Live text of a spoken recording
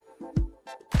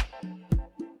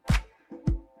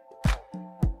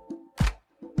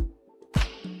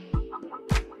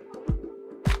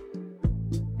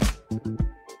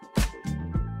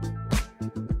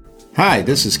Hi,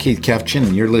 this is Keith Kefchin,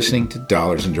 and you're listening to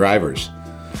Dollars and Drivers,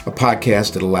 a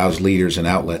podcast that allows leaders an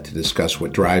outlet to discuss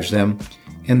what drives them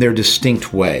and their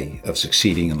distinct way of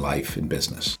succeeding in life and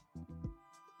business.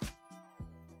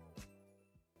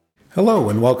 Hello,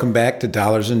 and welcome back to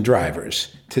Dollars and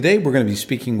Drivers. Today, we're going to be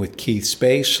speaking with Keith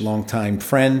Space, longtime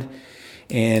friend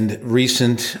and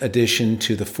recent addition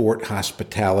to the Fort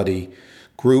Hospitality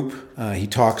Group. He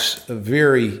talks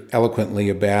very eloquently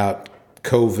about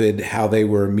COVID, how they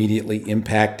were immediately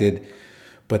impacted,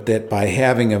 but that by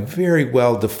having a very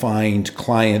well-defined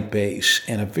client base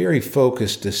and a very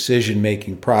focused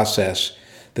decision-making process,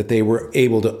 that they were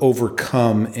able to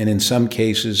overcome and in some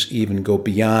cases even go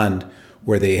beyond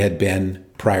where they had been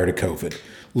prior to COVID.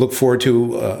 Look forward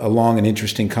to a long and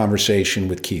interesting conversation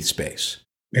with Keith Space.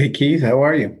 Hey, Keith, how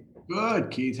are you?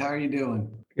 Good, Keith. How are you doing?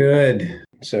 Good.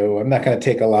 So I'm not going to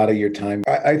take a lot of your time.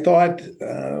 I thought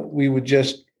we would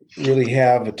just really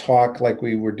have a talk like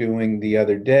we were doing the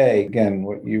other day. Again,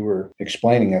 what you were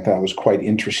explaining, I thought was quite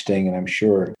interesting, and I'm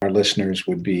sure our listeners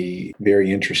would be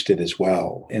very interested as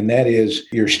well. And that is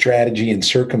your strategy and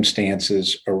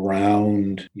circumstances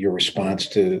around your response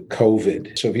to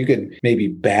COVID. So if you could maybe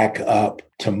back up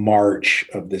to March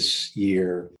of this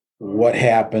year, what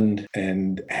happened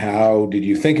and how did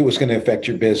you think it was going to affect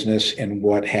your business, and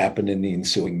what happened in the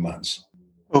ensuing months?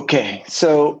 Okay,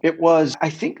 so it was, I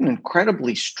think, an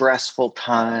incredibly stressful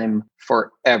time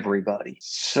for everybody.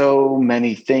 So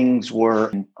many things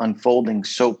were unfolding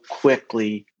so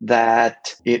quickly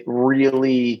that it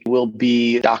really will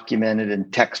be documented in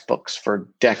textbooks for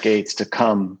decades to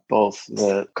come, both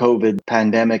the COVID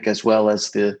pandemic as well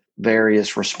as the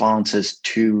various responses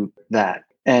to that.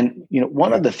 And,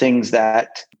 one of the things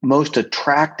that most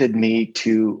attracted me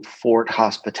to Fort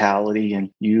Hospitality,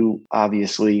 and you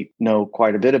obviously know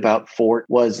quite a bit about Fort,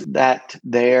 was that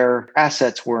their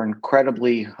assets were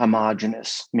incredibly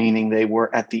homogenous, meaning they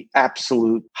were at the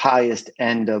absolute highest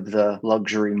end of the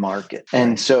luxury market.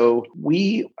 And so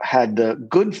we had the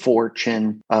good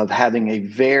fortune of having a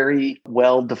very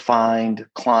well-defined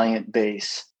client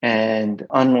base. And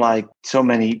unlike so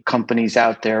many companies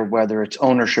out there, whether it's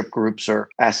ownership groups or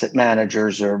asset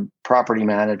managers or property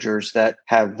managers that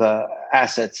have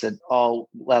assets at all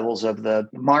levels of the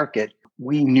market,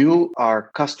 we knew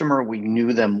our customer, we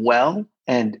knew them well,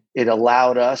 and it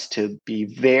allowed us to be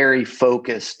very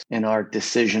focused in our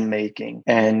decision making.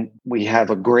 And we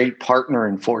have a great partner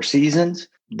in Four Seasons.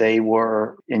 They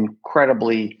were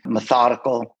incredibly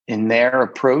methodical in their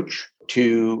approach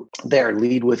to their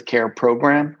Lead with Care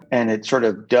program. And it sort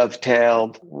of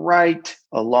dovetailed right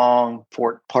along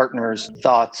Fort Partners'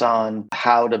 thoughts on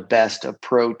how to best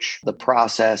approach the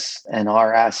process and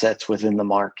our assets within the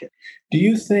market. Do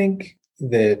you think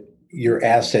that your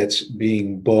assets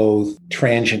being both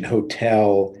transient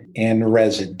hotel and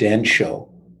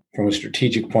residential, from a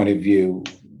strategic point of view,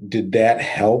 did that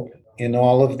help in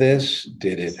all of this?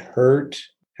 Did it hurt?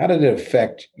 How did it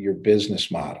affect your business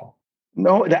model?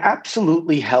 No, it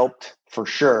absolutely helped for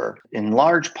sure. In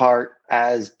large part,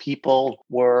 as people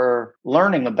were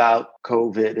learning about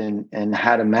COVID and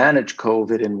how to manage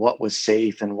COVID and what was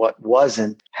safe and what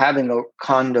wasn't, having a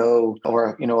condo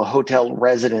or a hotel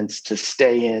residence to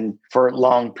stay in for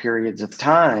long periods of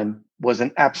time was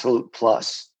an absolute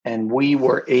plus. And we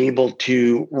were able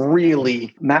to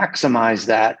really maximize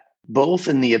that, both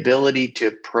in the ability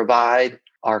to provide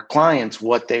our clients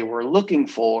what they were looking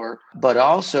for, but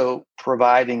also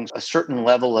providing a certain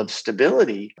level of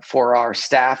stability for our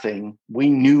staffing. We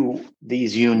knew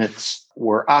these units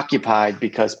were occupied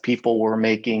because people were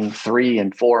making 3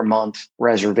 and 4 month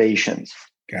reservations.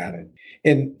 Got it.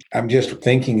 And I'm just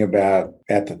thinking about,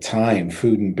 at the time,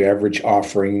 food and beverage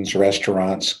offerings,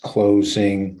 restaurants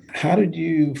closing. How did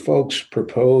you folks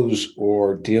propose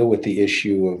or deal with the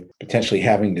issue of potentially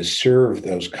having to serve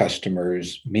those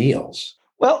customers meals?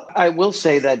 Well, I will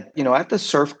say that, at the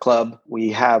Surf Club, we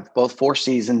have both Four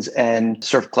Seasons and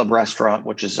Surf Club Restaurant,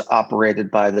 which is operated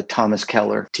by the Thomas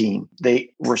Keller team.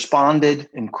 They responded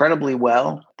incredibly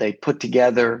well. They put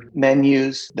together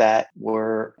menus that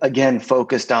were, again,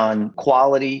 focused on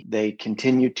quality. They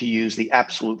continued to use the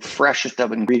absolute freshest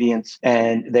of ingredients,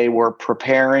 and they were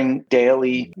preparing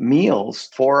daily meals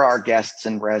for our guests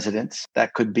and residents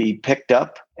that could be picked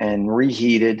up and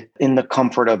reheated in the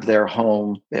comfort of their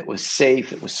home. It was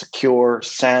safe, it was secure,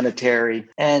 sanitary.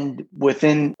 And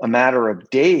within a matter of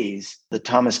days, the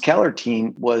Thomas Keller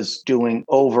team was doing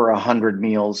over 100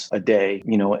 meals a day,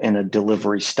 in a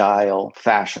delivery style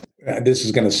fashion. This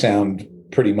is going to sound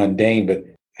pretty mundane, but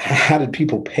how did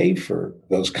people pay for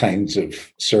those kinds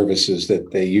of services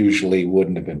that they usually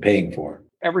wouldn't have been paying for?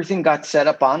 Everything got set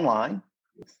up online.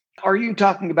 Are you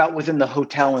talking about within the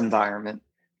hotel environment?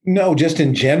 No, just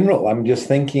in general. I'm just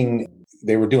thinking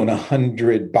they were doing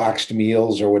 100 boxed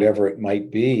meals or whatever it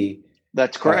might be.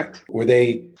 That's correct. Were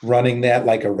they running that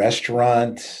like a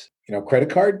restaurant, credit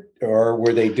card, or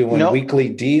were they doing No, weekly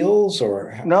deals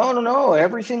or? no.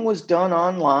 Everything was done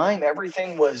online.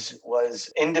 Everything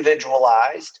was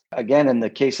individualized. Again, in the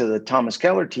case of the Thomas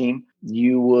Keller team,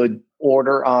 you would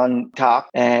order on top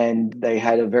and they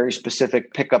had a very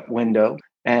specific pickup window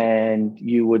and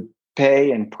you would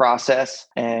pay and process.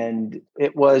 And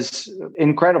it was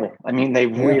incredible. I mean, they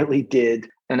Yeah. really did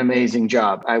an amazing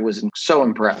job. I was so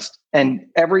impressed. And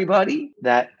everybody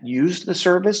that used the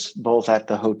service, both at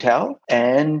the hotel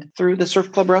and through the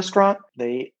surf club restaurant,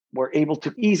 they were able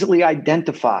to easily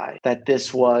identify that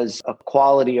this was a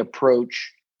quality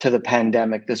approach to the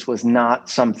pandemic. This was not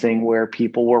something where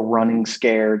people were running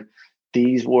scared.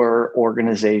 These were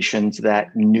organizations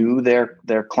that knew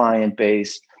their client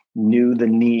base, knew the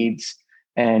needs,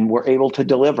 and were able to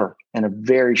deliver in a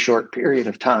very short period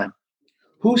of time.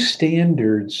 Whose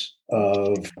standards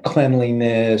of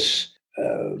cleanliness,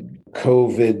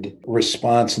 COVID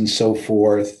response, and so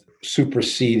forth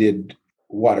superseded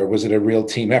what? Or was it a real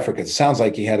team effort? It sounds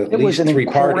like you had at least three parties. It was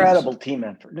an incredible team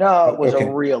effort. No, it was Okay.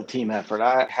 a real team effort.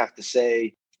 I have to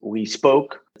say, we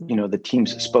spoke. The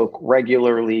teams spoke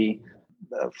regularly.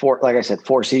 Like I said,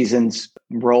 Four Seasons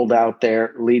rolled out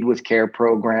their Lead with Care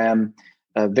program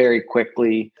very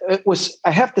quickly. It was,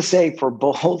 I have to say, for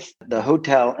both the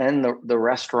hotel and the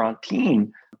restaurant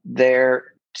team, their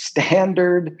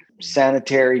standard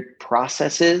sanitary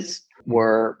processes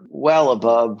were well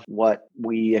above what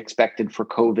we expected for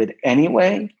COVID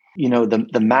anyway.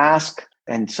 The mask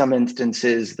and some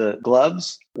instances, the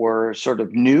gloves were sort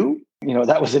of new.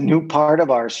 That was a new part of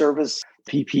our service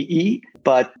PPE.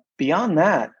 But beyond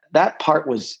that, that part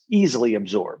was easily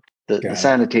absorbed, the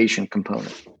sanitation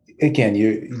component. Again,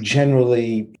 you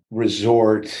generally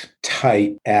resort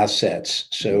tight assets,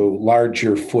 so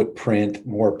larger footprint,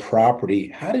 more property.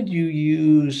 How did you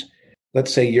use,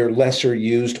 let's say, your lesser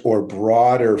used or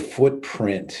broader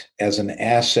footprint as an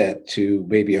asset to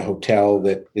maybe a hotel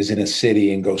that is in a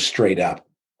city and goes straight up?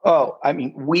 Oh, I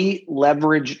mean, we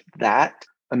leveraged that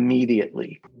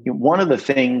immediately. One of the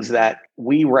things that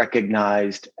we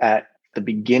recognized at the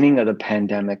beginning of the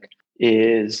pandemic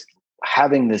is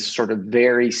having this sort of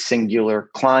very singular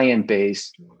client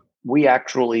base. We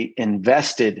actually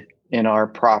invested in our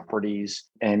properties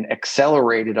and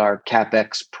accelerated our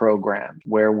CapEx program,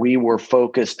 where we were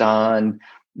focused on,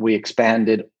 we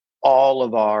expanded all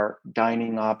of our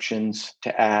dining options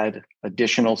to add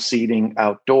additional seating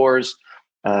outdoors,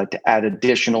 to add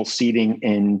additional seating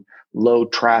in low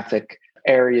traffic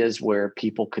areas where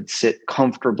people could sit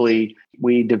comfortably.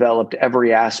 We developed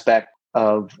every aspect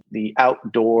of the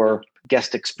outdoor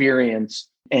guest experience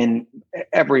in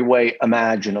every way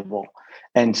imaginable.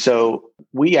 And so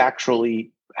we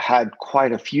actually had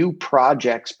quite a few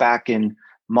projects back in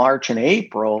March and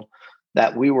April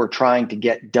that we were trying to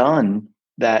get done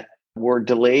that were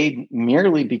delayed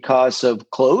merely because of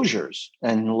closures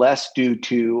and less due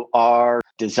to our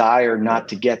desire not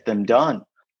to get them done.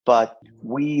 But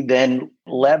we then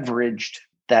leveraged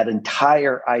that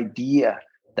entire idea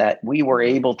that we were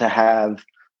able to have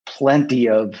plenty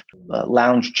of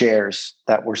lounge chairs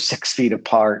that were 6 feet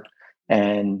apart.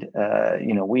 And,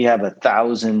 we have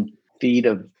 1,000 feet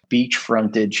of beach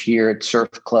frontage here at Surf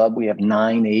Club. We have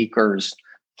 9 acres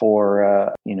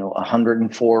for,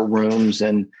 104 rooms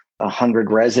and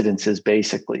 100 residences,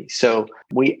 basically. So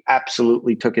we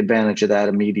absolutely took advantage of that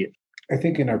immediately. I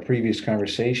think in our previous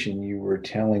conversation, you were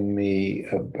telling me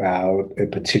about a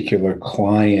particular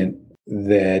client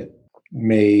that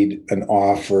made an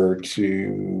offer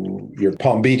to your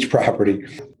Palm Beach property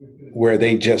where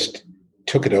they just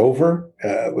took it over.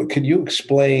 Could you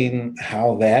explain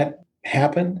how that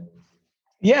happened?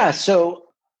 Yeah. So,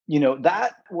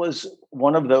 that was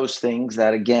one of those things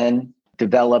that, again,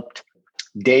 developed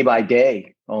day by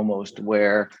day almost,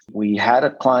 where we had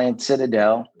a client,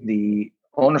 Citadel. The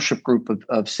ownership group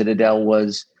of Citadel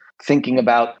was thinking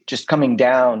about just coming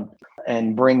down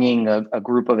and bringing a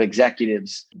group of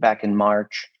executives back in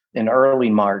early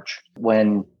March,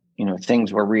 when,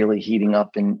 things were really heating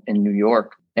up in New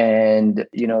York. And,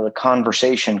 the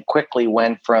conversation quickly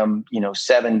went from,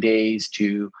 7 days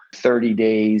to 30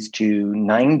 days to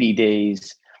 90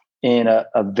 days in a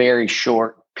very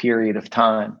short period of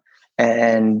time.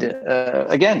 And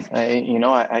again,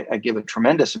 I give a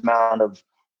tremendous amount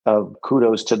of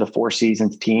kudos to the Four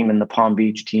Seasons team and the Palm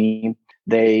Beach team.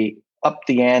 They upped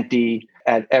the ante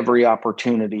at every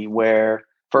opportunity, where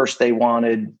first they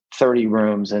wanted 30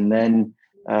 rooms and then,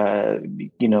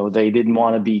 they didn't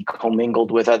want to be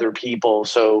commingled with other people.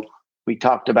 So we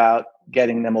talked about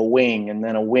getting them a wing, and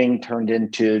then a wing turned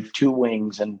into two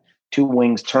wings, and two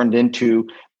wings turned into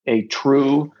a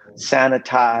true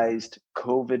sanitized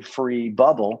COVID-free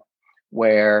bubble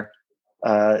where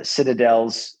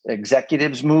Citadel's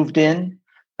executives moved in,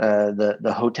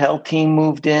 the hotel team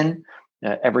moved in,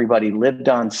 everybody lived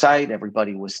on site,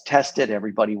 everybody was tested,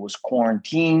 everybody was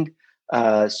quarantined.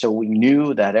 So we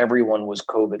knew that everyone was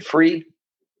COVID-free.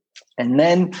 And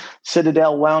then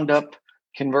Citadel wound up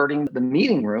converting the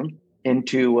meeting room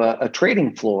into a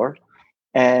trading floor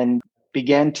and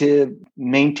began to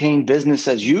maintain business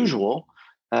as usual,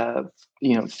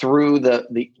 through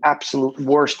the absolute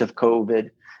worst of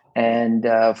COVID. And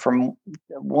from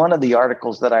one of the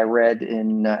articles that I read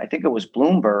in, I think it was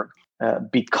Bloomberg,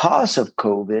 because of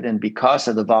COVID and because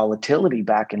of the volatility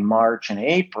back in March and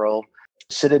April,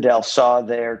 Citadel saw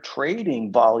their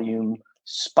trading volume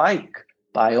spike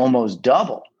by almost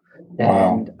double.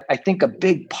 Wow. And I think a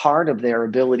big part of their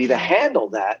ability to handle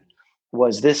that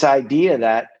was this idea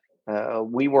that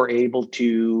we were able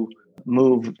to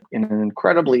move in an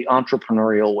incredibly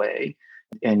entrepreneurial way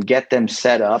and get them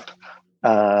set up.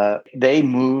 They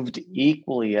moved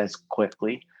equally as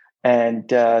quickly, and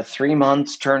 3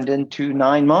 months turned into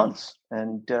 9 months.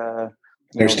 And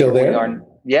they're still there?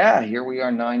 Here we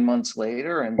are 9 months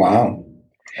later. And wow.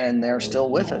 And they're still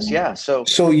with us. Yeah.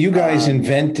 So you guys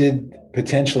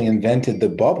potentially invented the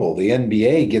bubble. The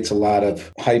NBA gets a lot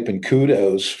of hype and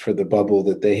kudos for the bubble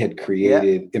that they had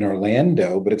created in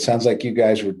Orlando, but it sounds like you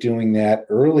guys were doing that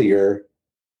earlier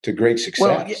to great success.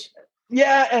 Well,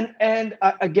 yeah. And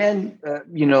again,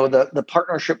 the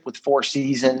partnership with Four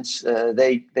Seasons,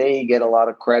 they get a lot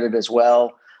of credit as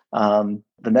well. The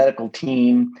medical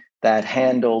team that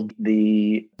handled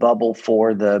the bubble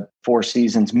for the Four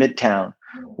Seasons Midtown,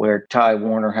 where Ty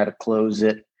Warner had to close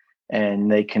it, and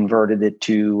they converted it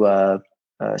to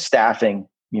staffing,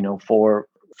 for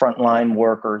frontline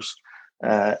workers,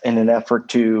 in an effort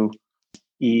to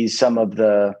ease some of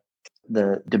the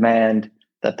demand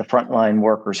that the frontline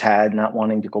workers had, not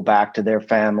wanting to go back to their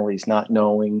families, not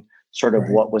knowing sort of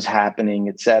what was happening,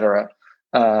 et cetera.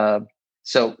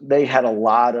 So they had a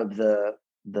lot of the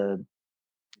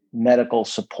medical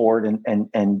support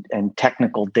and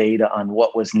technical data on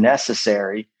what was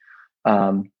necessary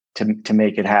to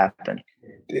make it happen.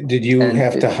 Did you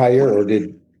have to hire, or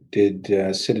did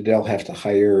Citadel have to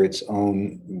hire its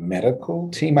own medical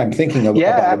team? I'm thinking about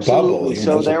absolutely. a bubble.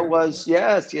 So there was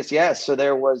yes. So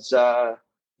there was a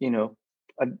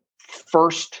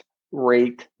first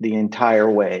rate the entire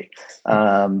way.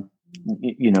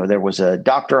 There was a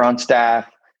doctor on staff.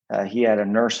 He had a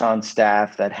nurse on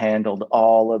staff that handled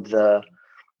all of the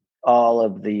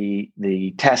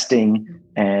testing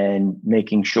and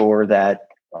making sure that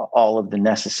all of the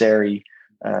necessary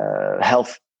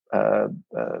health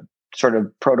sort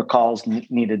of protocols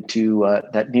needed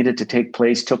to take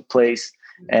place took place,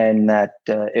 and that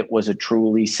it was a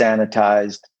truly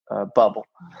sanitized bubble,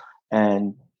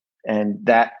 and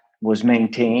that was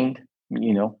maintained,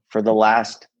 for the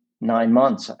last 9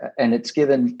 months, and it's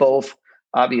given both.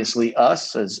 Obviously,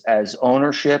 us as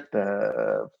ownership,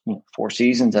 Four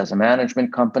Seasons as a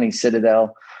management company,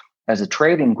 Citadel as a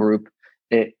trading group,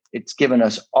 it's given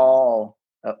us all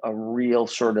a real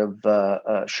sort of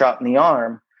shot in the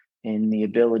arm in the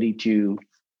ability to,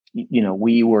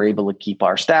 we were able to keep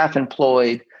our staff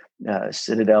employed.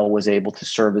 Citadel was able to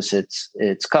service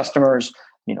its customers.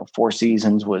 Four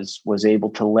Seasons was able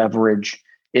to leverage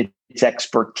its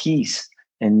expertise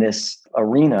in this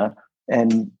arena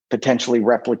and potentially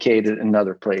replicate it in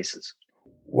other places.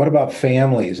 What about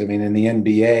families? I mean, in the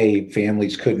NBA,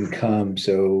 families couldn't come,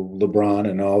 so LeBron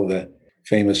and all the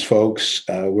famous folks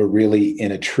were really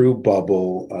in a true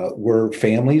bubble. Were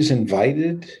families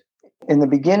invited? In the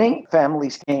beginning,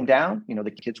 families came down.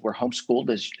 The kids were homeschooled,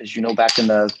 as you know, back in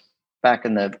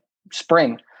the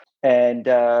spring, and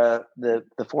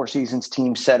the Four Seasons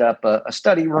team set up a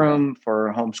study room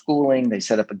for homeschooling. They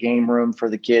set up a game room for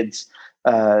the kids.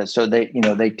 So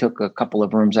they took a couple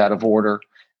of rooms out of order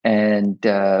and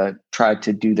tried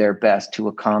to do their best to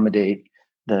accommodate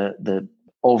the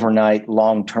overnight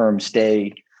long-term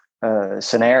stay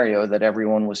scenario that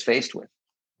everyone was faced with.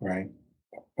 Right.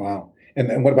 Wow.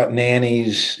 And what about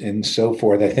nannies and so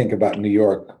forth? I think about New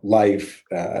York life.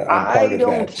 I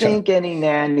don't think any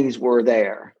nannies were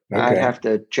there. Okay. I'd have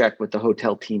to check with the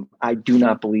hotel team. I do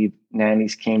not believe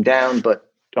nannies came down, but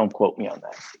don't quote me on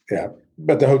that. Yeah.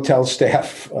 But the hotel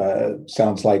staff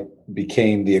sounds like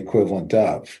became the equivalent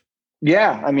of.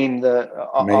 Yeah. I mean,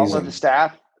 all of the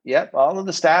staff. Yep. All of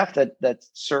the staff that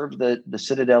served the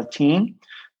Citadel team,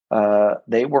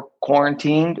 they were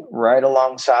quarantined right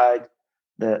alongside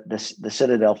the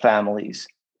Citadel families.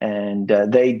 and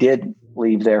they did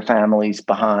leave their families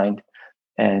behind,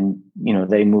 and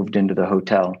they moved into the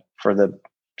hotel for the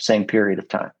same period of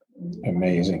time.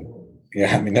 Amazing.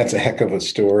 Yeah, I mean, that's a heck of a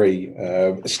story.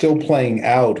 Still playing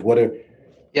out.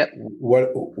 Yep.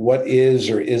 What is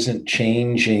or isn't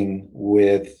changing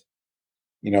with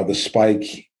the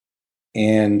spike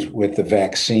and with the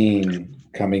vaccine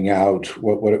coming out?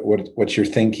 What's your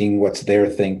thinking? What's their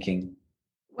thinking?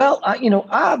 Well,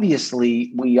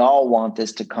 obviously we all want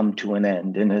this to come to an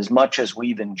end, and as much as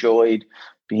we've enjoyed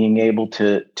being able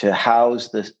to house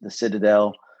the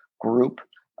Citadel group,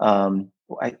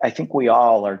 I think we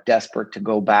all are desperate to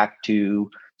go back to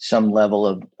some level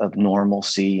of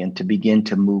normalcy and to begin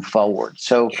to move forward.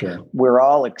 So Sure. We're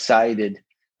all excited.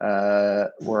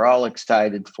 We're all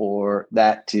excited for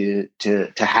that to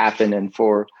happen and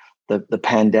for the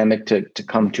pandemic to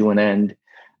come to an end.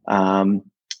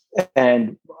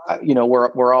 And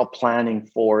we're all planning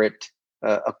for it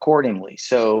accordingly.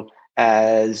 So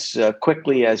as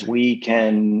quickly as we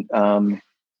can,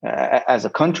 as a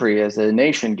country, as a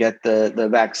nation, get the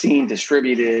vaccine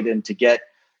distributed and to get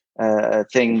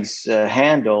things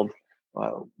handled,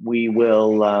 we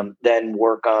will then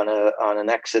work on an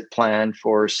exit plan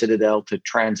for Citadel to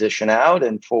transition out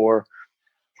and for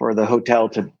the hotel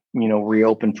to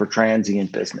reopen for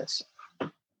transient business. I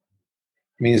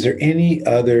mean, is there any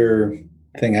other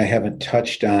thing I haven't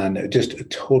touched on, just a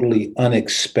totally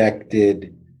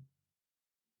unexpected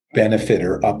benefit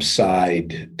or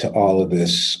upside to all of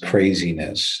this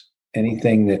craziness?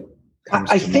 Anything that comes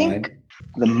to mind? I think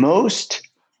the most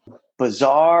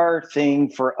bizarre thing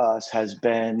for us has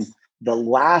been the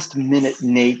last minute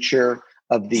nature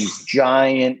of these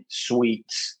giant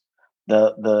suites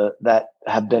that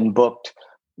have been booked.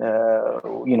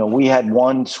 We had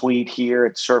one suite here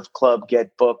at Surf Club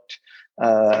get booked.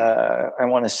 I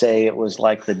want to say it was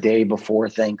like the day before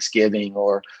Thanksgiving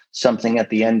or something at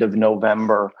the end of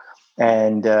November.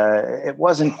 And it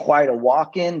wasn't quite a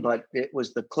walk-in, but it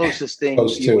was the closest thing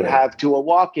you would have to a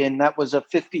walk-in. That was a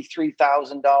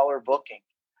 $53,000 booking.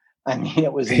 I mean,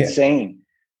 it was insane.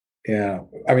 Yeah.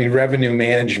 I mean, revenue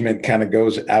management kind of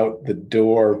goes out the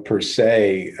door per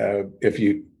se if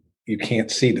you can't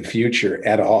see the future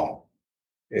at all.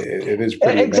 It is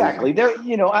pretty exactly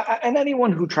amazing. There. And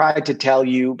anyone who tried to tell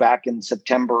you back in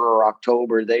September or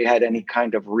October they had any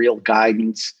kind of real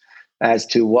guidance as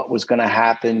to what was going to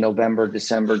happen November,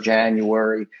 December,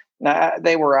 January,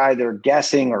 they were either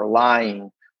guessing or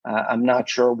lying. I'm not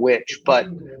sure which, but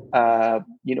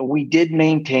we did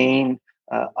maintain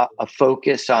a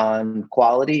focus on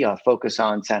quality, a focus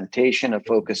on sanitation, a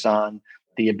focus on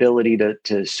the ability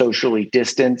to socially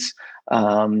distance,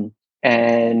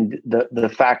 and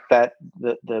the fact that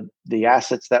the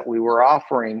assets that we were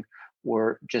offering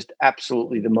were just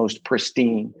absolutely the most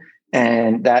pristine,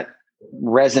 and that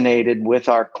resonated with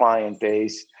our client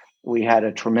base. We had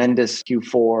a tremendous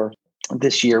Q4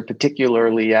 this year,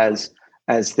 particularly as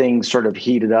things sort of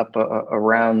heated up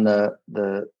around the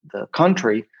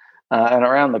country and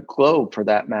around the globe, for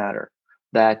that matter.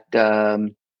 That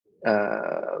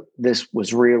this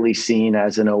was really seen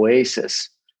as an oasis,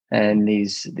 and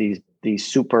these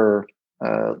super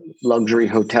luxury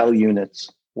hotel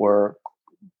units were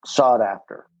sought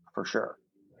after for sure.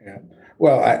 Yeah.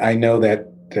 Well, I know that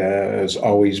has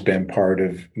always been part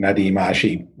of Nadim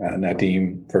Ashi.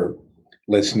 Nadim, for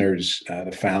listeners,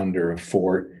 the founder of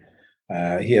Fort.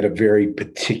 He had a very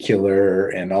particular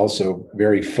and also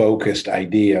very focused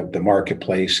idea of the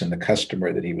marketplace and the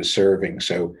customer that he was serving.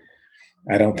 So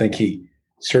I don't think he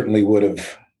certainly would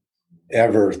have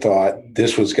ever thought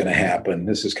this was going to happen.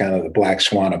 This is kind of the black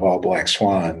swan of all black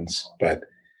swans. But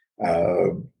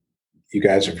you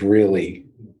guys have really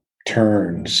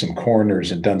turned some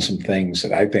corners and done some things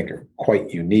that I think are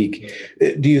quite unique.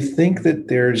 Do you think that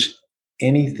there's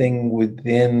anything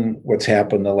within what's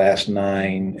happened the last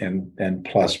 9 and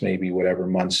plus maybe whatever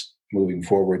months moving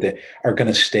forward that are going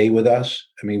to stay with us?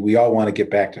 I mean, we all want to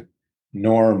get back to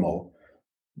normal,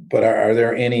 but are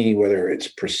there any, whether it's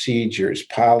procedures,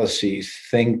 policies,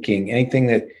 thinking, anything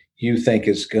that you think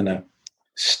is going to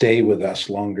stay with us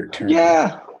longer term?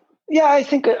 Yeah, I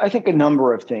think a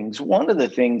number of things. One of the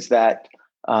things that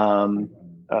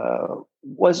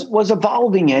was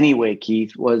evolving anyway,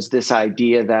 Keith, was this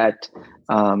idea that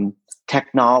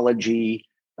technology,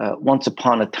 once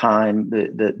upon a time,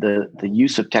 the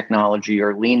use of technology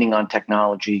or leaning on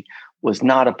technology was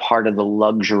not a part of the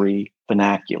luxury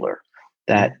vernacular.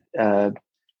 That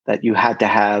you had to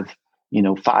have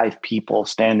 5 people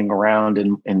standing around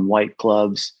in white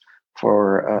gloves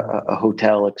for a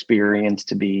hotel experience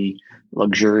to be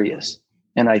luxurious.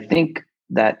 And I think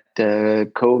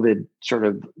COVID sort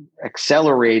of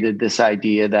accelerated this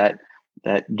idea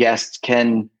that guests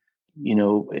can,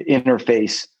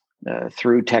 interface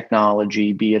through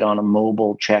technology, be it on a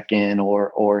mobile check-in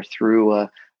or through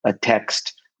a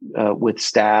text with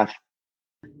staff.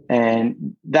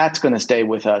 And that's going to stay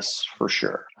with us for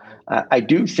sure. I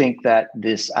do think that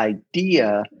this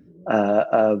idea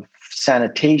of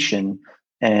sanitation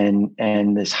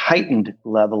and this heightened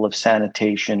level of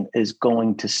sanitation is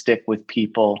going to stick with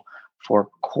people for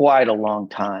quite a long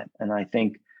time. And I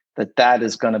think that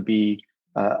is going to be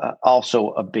also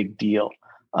a big deal.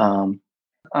 On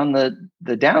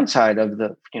the downside of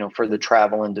for the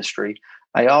travel industry,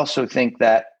 I also think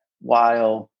that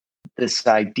while this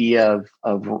idea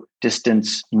of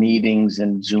distance meetings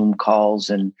and Zoom calls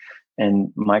and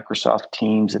Microsoft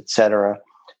Teams, et cetera,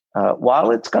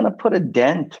 while it's going to put a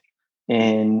dent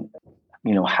in,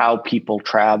 how people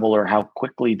travel or how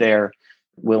quickly they're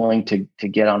willing to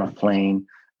get on a plane,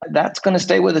 that's going to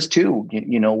stay with us too.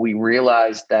 We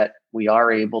realize that we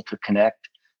are able to connect.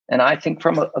 And I think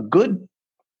from a good,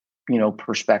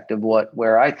 perspective,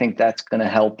 where I think that's going to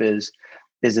help is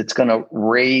it's going to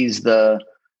raise the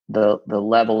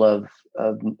level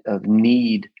of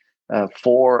need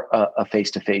for a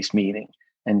face-to-face meeting.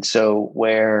 And so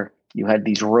where you had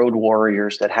these road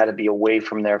warriors that had to be away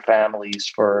from their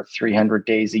families for 300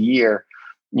 days a year,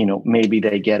 maybe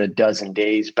they get a dozen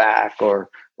days back or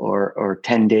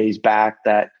 10 days back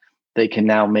that they can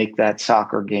now make that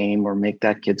soccer game or make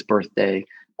that kid's birthday,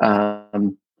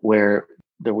 where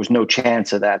there was no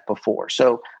chance of that before.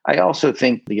 So I also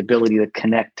think the ability to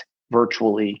connect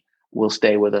virtually will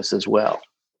stay with us as well.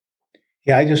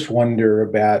 Yeah, I just wonder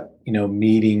about,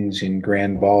 meetings in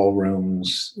grand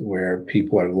ballrooms where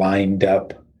people are lined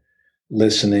up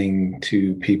listening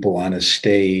to people on a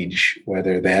stage,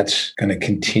 whether that's going to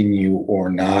continue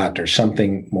or not, or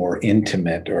something more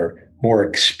intimate or more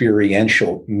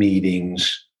experiential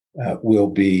meetings will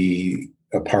be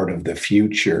a part of the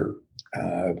future.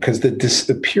 Because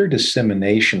the pure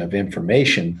dissemination of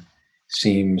information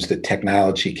seems that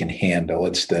technology can handle.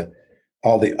 It's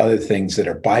all the other things that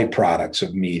are byproducts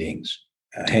of meetings,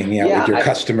 hanging out with your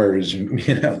customers,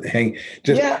 doing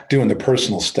the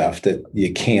personal stuff that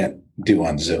you can't do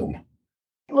on Zoom.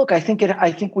 Look, I think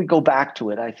we go back to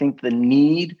it. I think the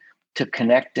need to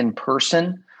connect in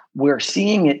person, we're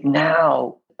seeing it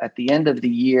now at the end of the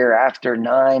year after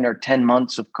 9 or 10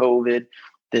 months of COVID,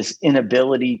 this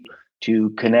inability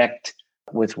to connect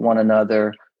with one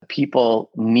another. People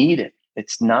need it.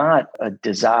 It's not a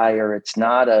desire. It's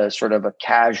not a sort of a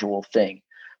casual thing.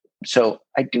 So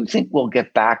I do think we'll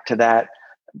get back to that.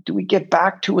 Do we get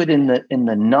back to it in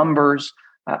the numbers?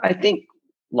 I think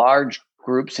large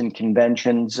groups and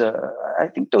conventions, I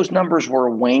think those numbers were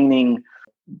waning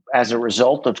as a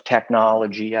result of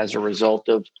technology, as a result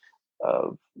of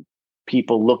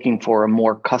people looking for a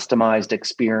more customized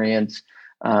experience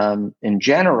in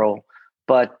general.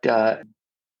 But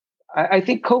I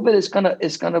think COVID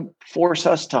is gonna force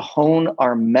us to hone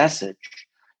our message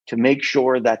to make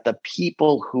sure that the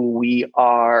people who we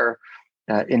are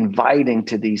inviting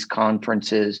to these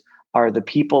conferences are the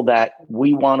people that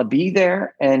we want to be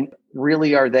there and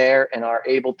really are there and are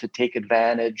able to take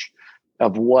advantage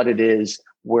of what it is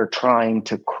we're trying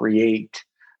to create.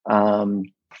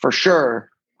 For sure,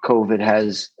 COVID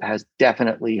has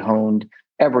definitely honed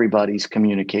everybody's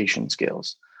communication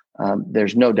skills.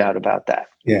 There's no doubt about that.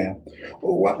 Yeah.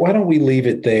 Well, why don't we leave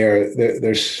it there?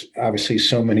 There's obviously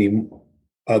so many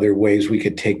other ways we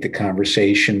could take the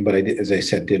conversation, but as I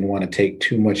said, didn't want to take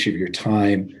too much of your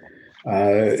time.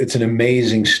 It's an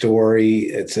amazing story.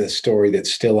 It's a story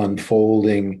that's still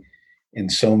unfolding in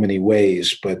so many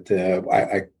ways, but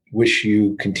I wish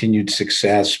you continued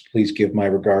success. Please give my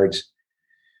regards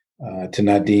to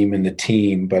Nadim and the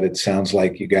team, but it sounds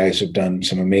like you guys have done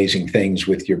some amazing things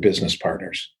with your business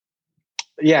partners.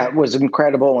 Yeah, it was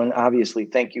incredible. And obviously,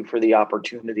 thank you for the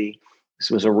opportunity.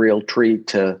 This was a real treat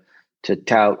to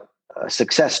tout a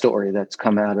success story that's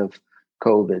come out of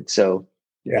COVID. So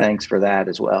Thanks for that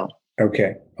as well.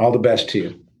 Okay. All the best to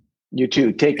you. You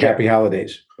too. Take care. Happy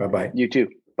holidays. Bye-bye. You too.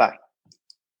 Bye.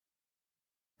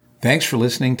 Thanks for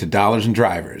listening to Dollars and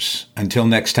Drivers. Until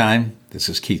next time, this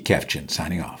is Keith Kefchin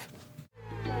signing off.